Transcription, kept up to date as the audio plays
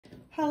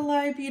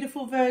Hello,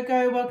 beautiful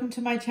Virgo. Welcome to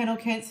my channel,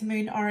 Cancer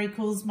Moon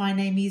Oracles. My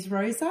name is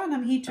Rosa and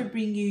I'm here to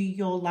bring you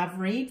your love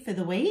read for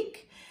the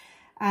week.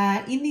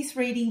 In this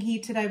reading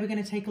here today, we're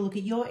going to take a look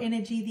at your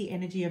energy, the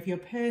energy of your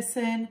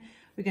person.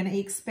 We're going to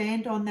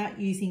expand on that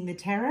using the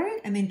tarot.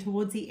 And then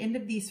towards the end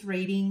of this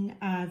reading,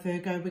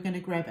 Virgo, we're going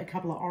to grab a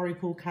couple of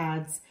oracle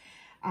cards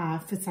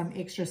for some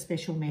extra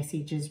special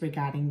messages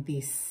regarding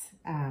this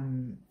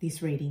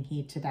reading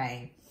here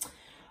today.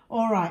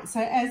 All right, so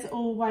as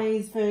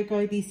always,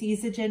 Virgo, this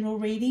is a general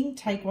reading.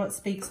 Take what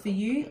speaks for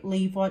you,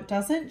 leave what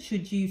doesn't.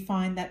 Should you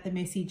find that the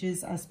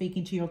messages are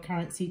speaking to your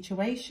current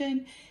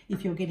situation,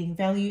 if you're getting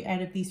value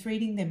out of this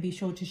reading, then be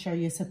sure to show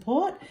your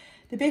support.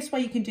 The best way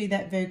you can do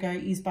that, Virgo,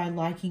 is by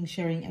liking,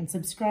 sharing and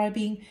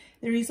subscribing.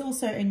 There is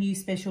also a new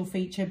special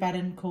feature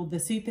button called the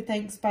Super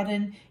Thanks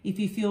button. If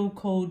you feel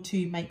called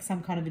to make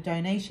some kind of a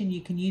donation,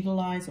 you can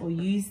utilize or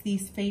use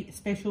this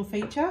special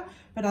feature.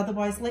 But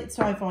otherwise, let's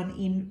dive on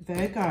in,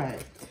 Virgo.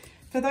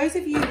 For those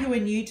of you who are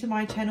new to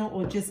my channel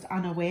or just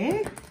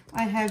unaware,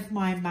 I have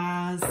my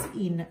Mars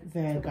in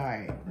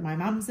Virgo. My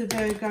mum's a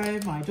Virgo,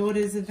 my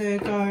daughter's a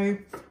Virgo.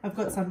 I've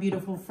got some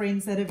beautiful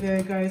friends that are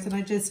Virgos,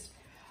 and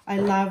I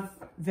love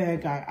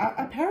Virgo.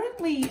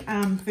 Apparently,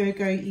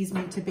 Virgo is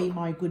meant to be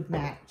my good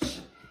match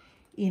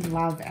in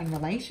love and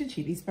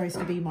relationship. He's supposed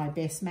to be my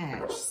best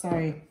match.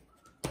 So,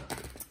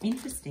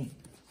 interesting.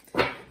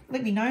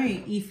 Let me know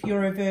if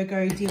you're a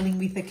Virgo dealing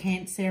with a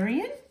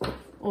Cancerian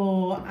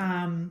or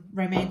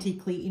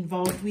romantically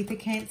involved with a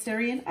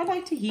Cancerian. I'd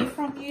like to hear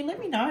from you. Let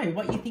me know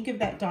what you think of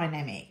that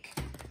dynamic.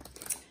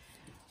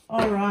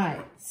 All right,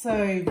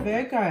 so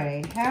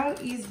Virgo, how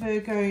is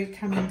Virgo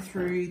coming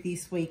through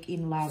this week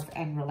in love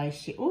and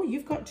relationship? Oh,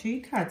 you've got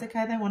two cards.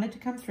 Okay, they wanted to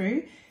come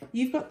through.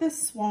 You've got the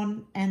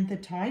Swan and the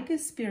Tiger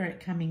Spirit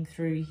coming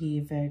through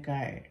here,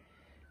 Virgo.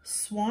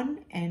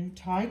 Swan and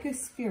Tiger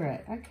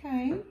Spirit.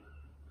 Okay.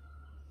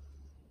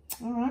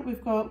 All right,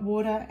 we've got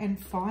water and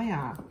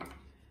fire.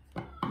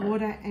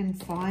 Water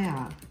and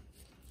fire.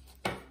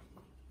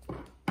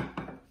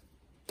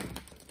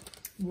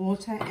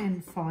 Water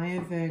and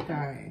fire,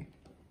 Virgo.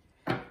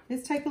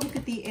 Let's take a look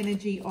at the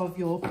energy of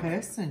your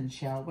person,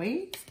 shall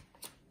we?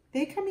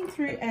 They're coming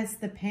through as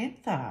the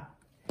Panther.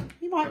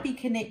 You might be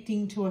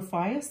connecting to a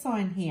fire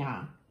sign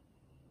here.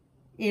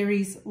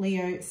 Aries,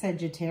 Leo,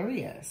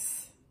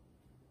 Sagittarius.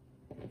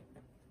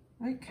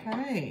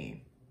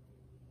 Okay.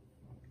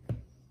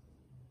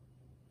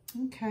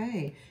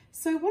 Okay.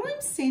 So what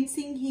I'm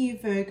sensing here,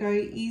 Virgo,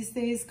 is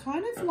there's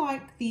kind of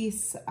like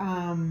this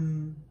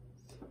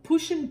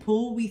push and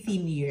pull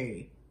within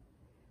you.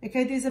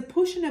 Okay, there's a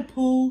push and a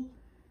pull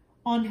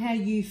on how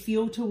you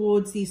feel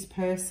towards this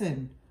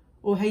person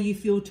or how you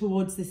feel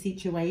towards the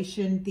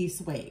situation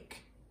this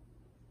week.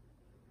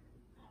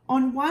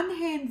 On one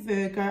hand,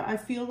 Virgo, I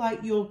feel like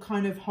you're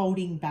kind of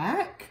holding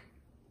back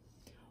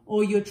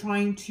or you're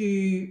trying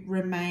to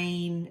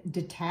remain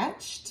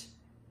detached.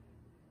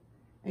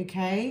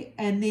 Okay,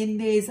 and then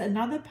there's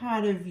another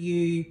part of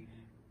you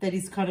that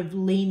is kind of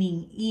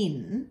leaning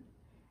in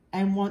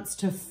and wants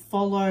to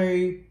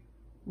follow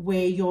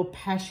where your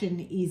passion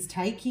is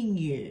taking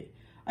you.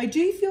 I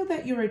do feel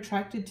that you're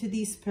attracted to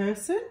this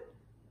person,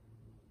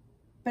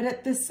 but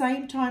at the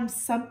same time,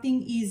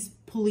 something is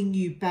pulling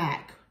you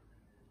back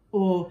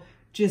or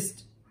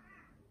just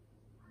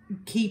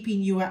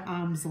keeping you at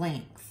arm's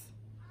length,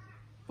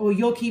 or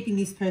you're keeping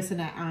this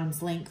person at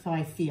arm's length,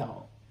 I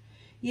feel.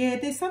 Yeah,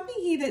 there's something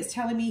here that's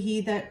telling me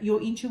here that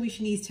your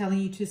intuition is telling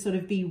you to sort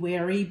of be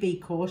wary, be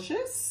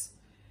cautious.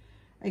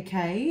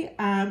 Okay,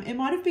 it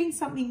might have been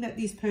something that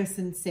this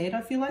person said.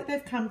 I feel like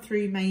they've come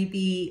through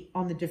maybe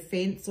on the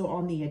defense or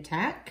on the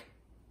attack.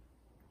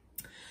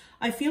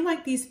 I feel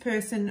like this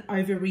person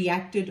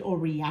overreacted or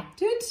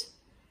reacted.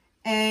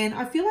 And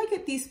I feel like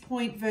at this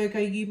point, Virgo,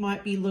 you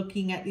might be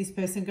looking at this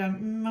person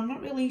going, I'm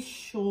not really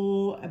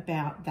sure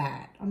about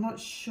that. I'm not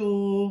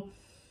sure.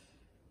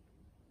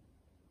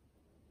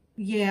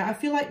 Yeah, I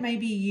feel like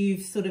maybe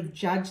you've sort of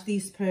judged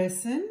this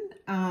person,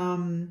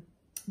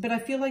 but I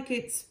feel like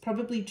it's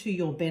probably to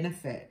your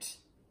benefit.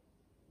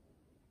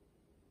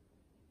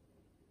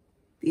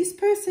 This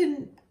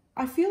person,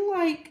 I feel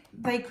like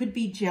they could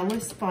be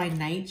jealous by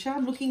nature.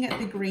 I'm looking at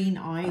the green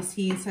eyes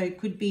here, so it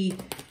could be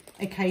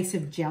a case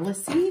of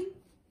jealousy.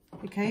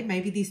 Okay,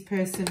 maybe this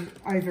person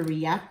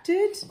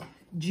overreacted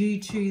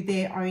due to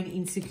their own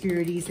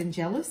insecurities and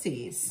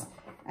jealousies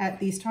at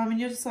this time, and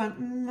you're just like,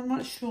 I'm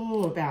not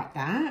sure about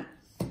that.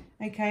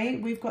 Okay,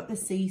 we've got the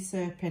sea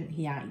serpent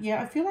here.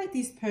 Yeah, I feel like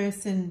this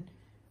person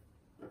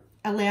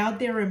allowed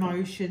their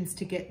emotions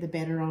to get the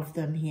better of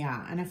them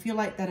here, and I feel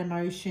like that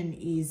emotion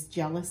is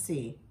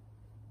jealousy.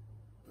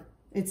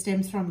 It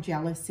stems from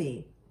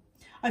jealousy.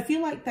 I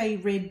feel like they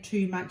read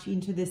too much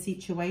into the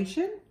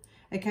situation.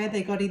 Okay,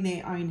 they got in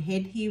their own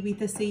head here with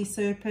the sea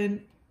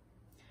serpent.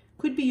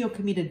 Could be your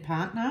committed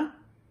partner.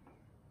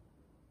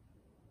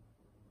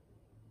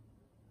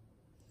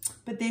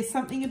 But there's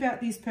something about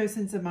this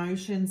person's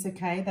emotions,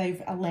 okay?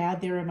 They've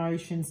allowed their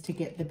emotions to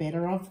get the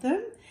better of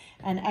them.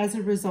 And as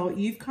a result,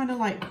 you've kind of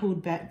like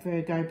pulled back,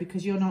 Virgo,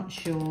 because you're not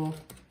sure.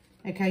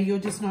 Okay, you're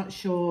just not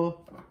sure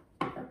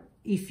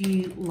if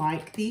you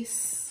like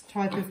this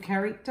type of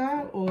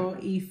character, or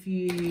if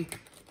you,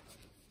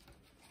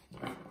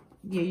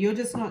 yeah, you're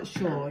just not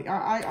sure.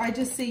 I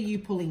just see you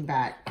pulling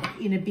back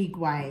in a big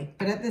way.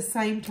 But at the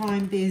same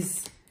time,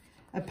 there's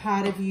a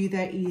part of you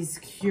that is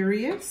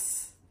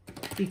curious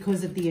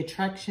because of the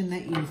attraction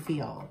that you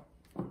feel.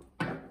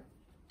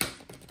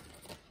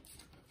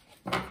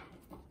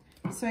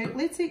 So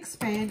let's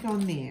expand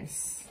on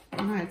this.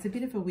 I know it's a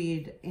bit of a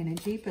weird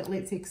energy, but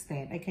let's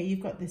expand. Okay,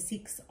 you've got the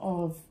 6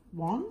 of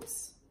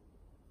Wands,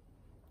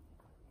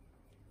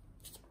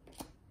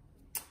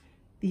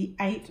 the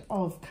 8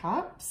 of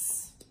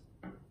Cups,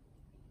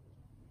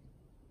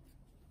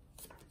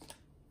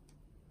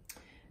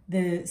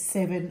 the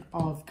 7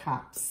 of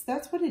Cups.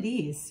 That's what it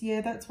is.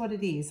 Yeah, that's what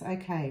it is.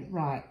 Okay,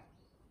 right.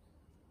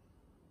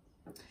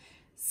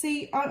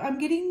 See, I'm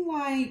getting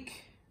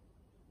like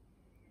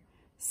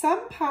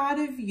some part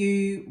of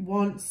you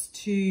wants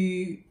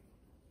to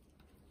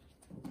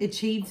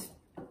achieve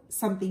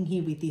something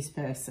here with this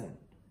person.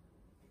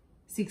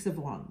 6 of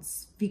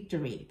Wands,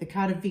 victory, the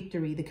card of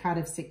victory, the card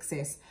of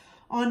success.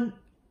 On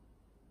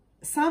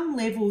some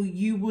level,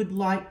 you would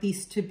like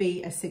this to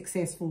be a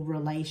successful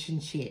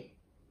relationship.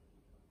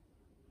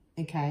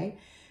 Okay,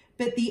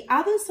 but the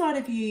other side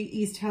of you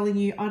is telling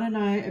you, I don't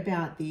know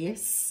about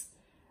this.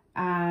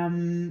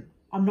 I'm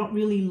not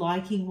really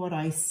liking what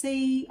I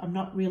see. I'm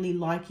not really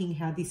liking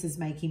how this is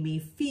making me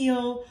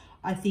feel.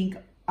 I think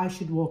I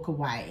should walk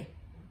away.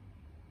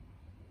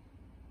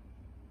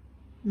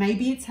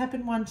 Maybe it's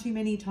happened one too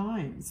many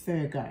times,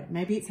 Virgo.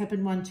 Maybe it's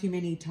happened one too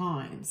many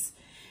times.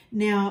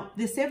 Now,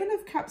 the 7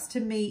 of Cups to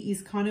me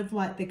is kind of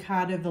like the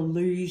card of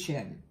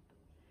illusion.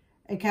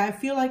 Okay, I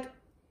feel like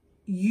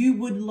you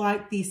would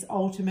like this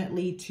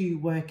ultimately to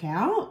work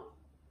out,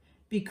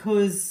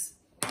 because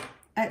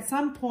at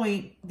some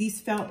point this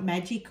felt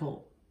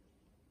magical.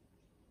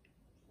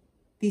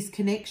 This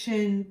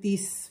connection,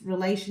 this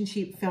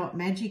relationship felt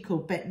magical,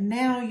 but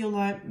now you're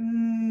like,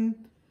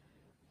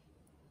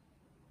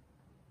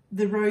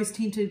 the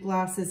rose-tinted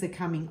glasses are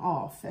coming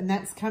off, and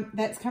that's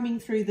coming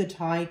through the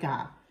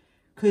Tiger,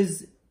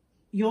 because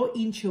your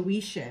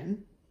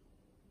intuition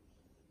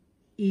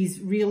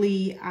is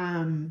really,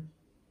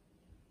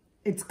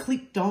 it's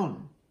clicked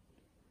on.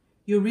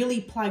 You're really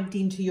plugged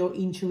into your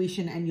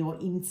intuition and your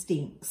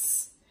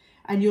instincts,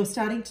 and you're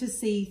starting to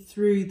see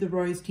through the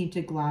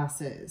rose-tinted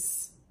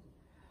glasses.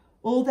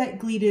 All that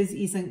glitters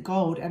isn't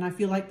gold, and I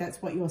feel like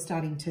that's what you're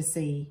starting to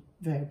see,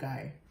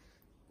 Virgo.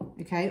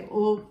 Okay,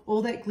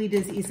 all that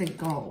glitters isn't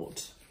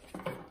gold.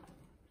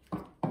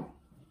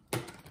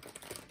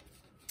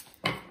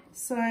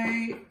 So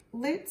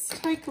let's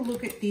take a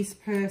look at this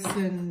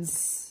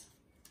person's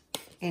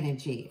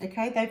energy.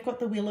 Okay, they've got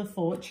the Wheel of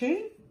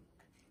Fortune.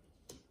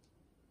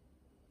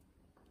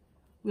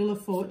 Wheel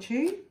of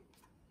Fortune.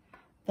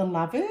 The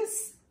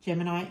Lovers,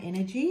 Gemini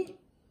energy.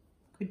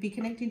 Could be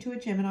connecting to a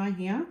Gemini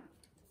here.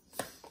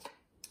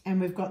 And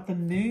we've got the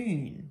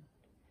Moon.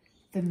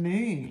 The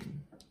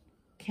Moon.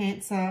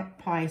 Cancer,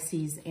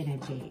 Pisces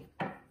energy.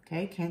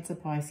 Okay, Cancer,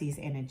 Pisces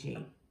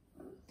energy.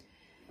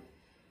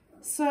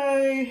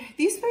 So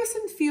this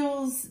person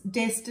feels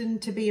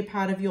destined to be a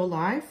part of your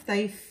life.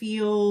 They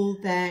feel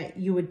that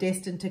you are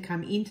destined to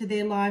come into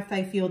their life.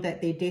 They feel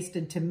that they're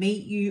destined to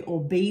meet you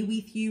or be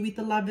with you with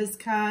the Lovers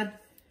card.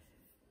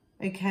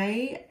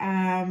 Okay,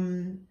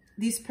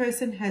 this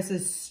person has a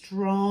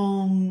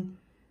strong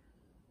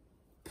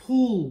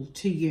pull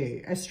to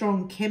you, a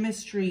strong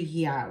chemistry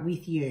here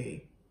with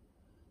you.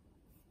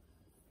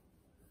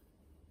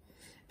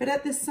 But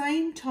at the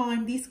same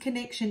time, this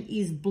connection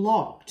is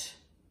blocked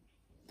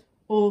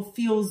or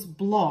feels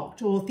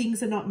blocked, or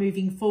things are not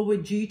moving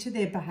forward due to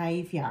their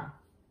behavior.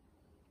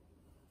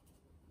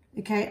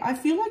 Okay, I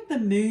feel like the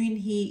Moon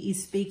here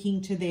is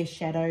speaking to their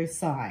shadow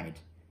side.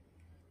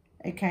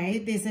 Okay,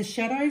 there's a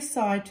shadow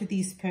side to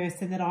this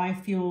person that I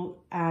feel,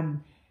 I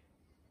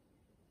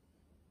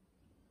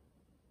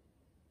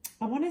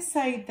want to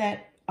say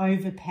that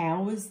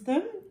overpowers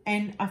them.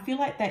 And I feel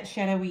like that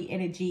shadowy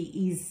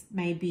energy is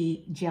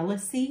maybe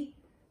jealousy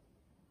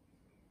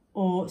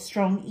or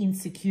strong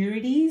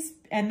insecurities.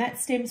 And that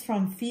stems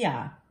from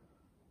fear.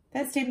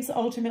 That stems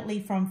ultimately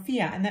from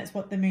fear. And that's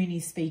what the Moon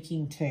is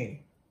speaking to.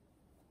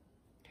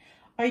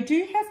 I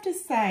do have to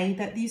say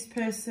that this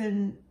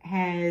person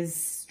has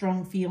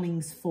strong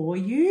feelings for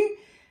you.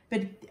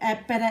 But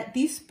at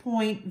this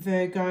point,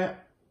 Virgo,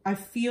 I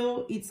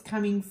feel it's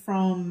coming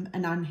from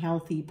an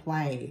unhealthy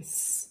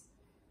place.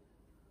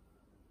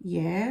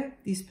 Yeah,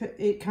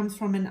 it comes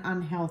from an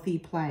unhealthy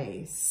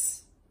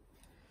place.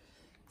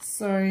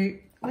 So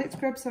let's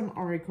grab some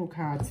oracle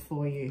cards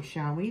for you,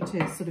 shall we,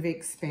 to sort of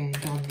expand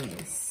on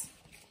this.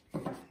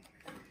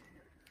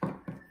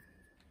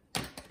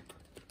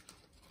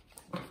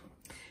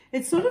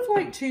 It's sort of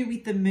like too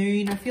with the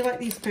Moon, I feel like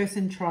this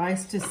person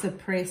tries to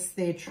suppress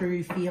their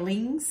true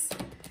feelings,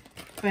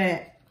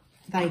 but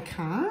they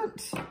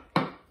can't.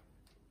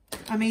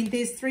 I mean,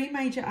 there's 3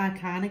 major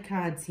arcana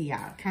cards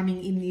here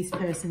coming in this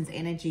person's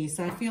energy.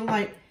 So I feel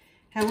like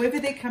however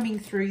they're coming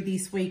through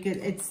this week,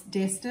 it's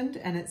destined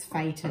and it's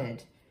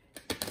fated.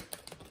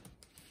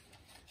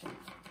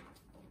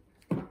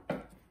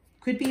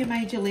 Could be a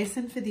major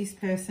lesson for this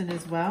person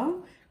as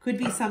well. Could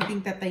be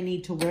something that they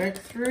need to work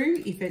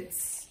through if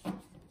it's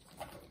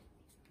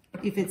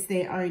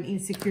their own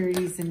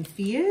insecurities and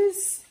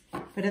fears.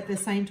 But at the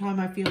same time,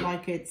 I feel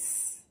like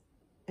it's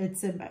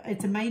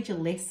a major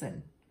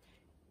lesson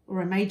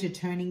or a major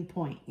turning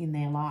point in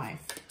their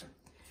life.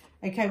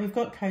 Okay, we've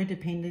got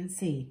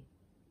codependency.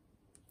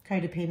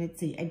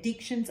 Codependency.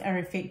 Addictions are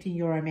affecting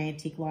your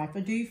romantic life.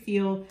 I do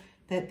feel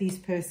that this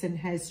person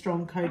has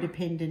strong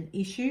codependent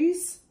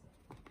issues.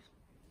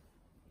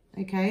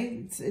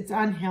 Okay, it's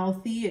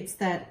unhealthy. It's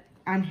that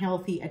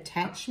unhealthy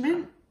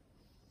attachment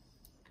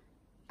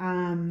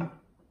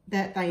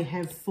that they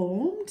have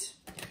formed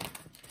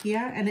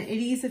here, and it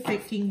is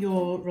affecting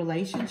your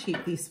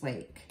relationship this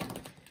week.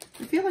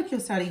 I feel like you're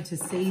starting to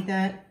see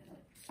that.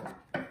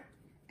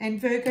 And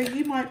Virgo,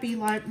 you might be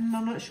like,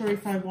 I'm not sure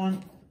if I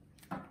want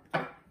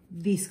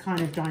this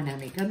kind of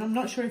dynamic, and I'm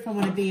not sure if I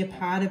want to be a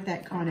part of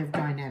that kind of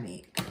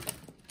dynamic.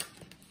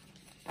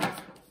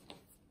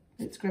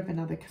 Let's grab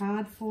another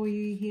card for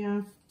you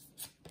here.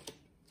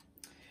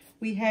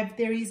 We have,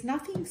 there is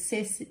nothing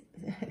sexier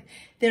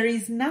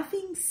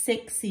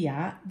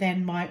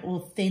than my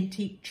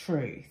authentic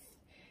truth.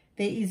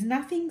 There is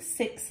nothing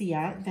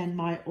sexier than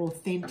my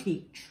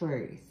authentic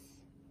truth.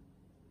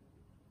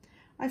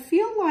 I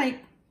feel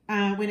like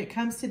when it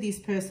comes to this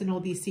person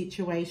or this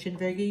situation,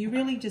 Virgo, you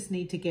really just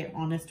need to get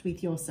honest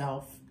with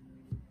yourself.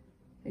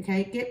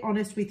 Okay, get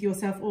honest with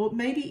yourself, or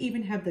maybe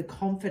even have the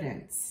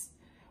confidence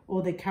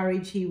or the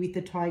courage here with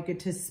the tiger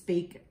to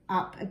speak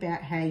up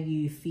about how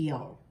you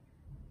feel.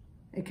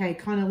 Okay,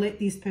 kind of let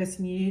this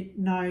person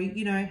know,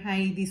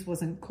 hey, this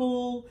wasn't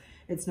cool.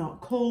 It's not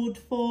called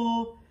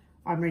for.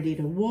 I'm ready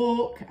to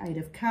walk. 8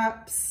 of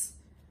Cups.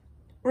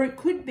 Or it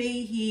could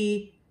be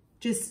here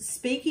just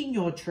speaking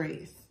your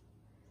truth.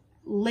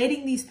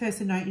 Letting this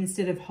person know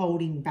instead of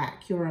holding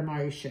back your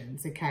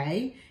emotions,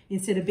 okay?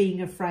 Instead of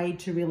being afraid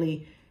to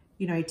really,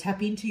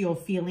 tap into your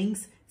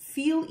feelings.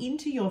 Feel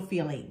into your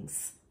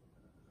feelings.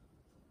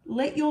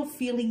 Let your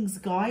feelings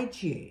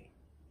guide you.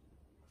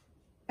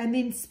 And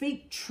then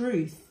speak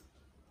truth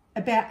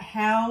about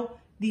how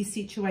this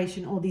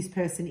situation or this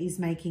person is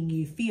making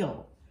you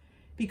feel.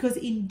 Because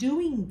in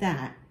doing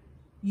that,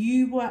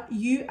 you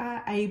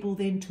are able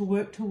then to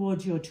work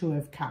towards your 2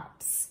 of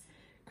Cups.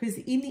 Because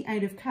in the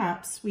 8 of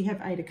Cups, we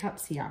have 8 of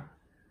Cups here.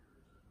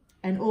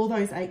 And all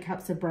those 8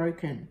 cups are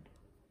broken.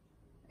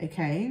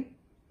 Okay?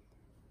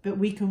 But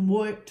we can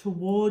work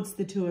towards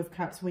the 2 of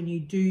Cups when you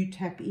do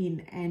tap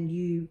in and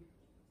you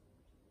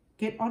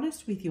get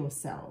honest with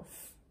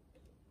yourself.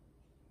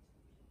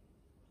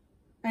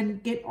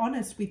 And get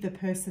honest with the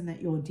person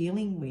that you're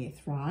dealing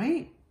with,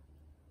 right?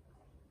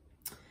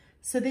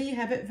 So there you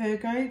have it,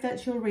 Virgo.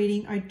 That's your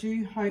reading. I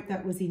do hope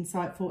that was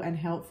insightful and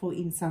helpful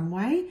in some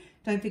way.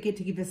 Don't forget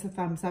to give us a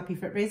thumbs up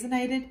if it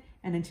resonated.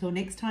 And until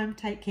next time,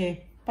 take care.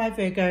 Bye,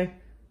 Virgo.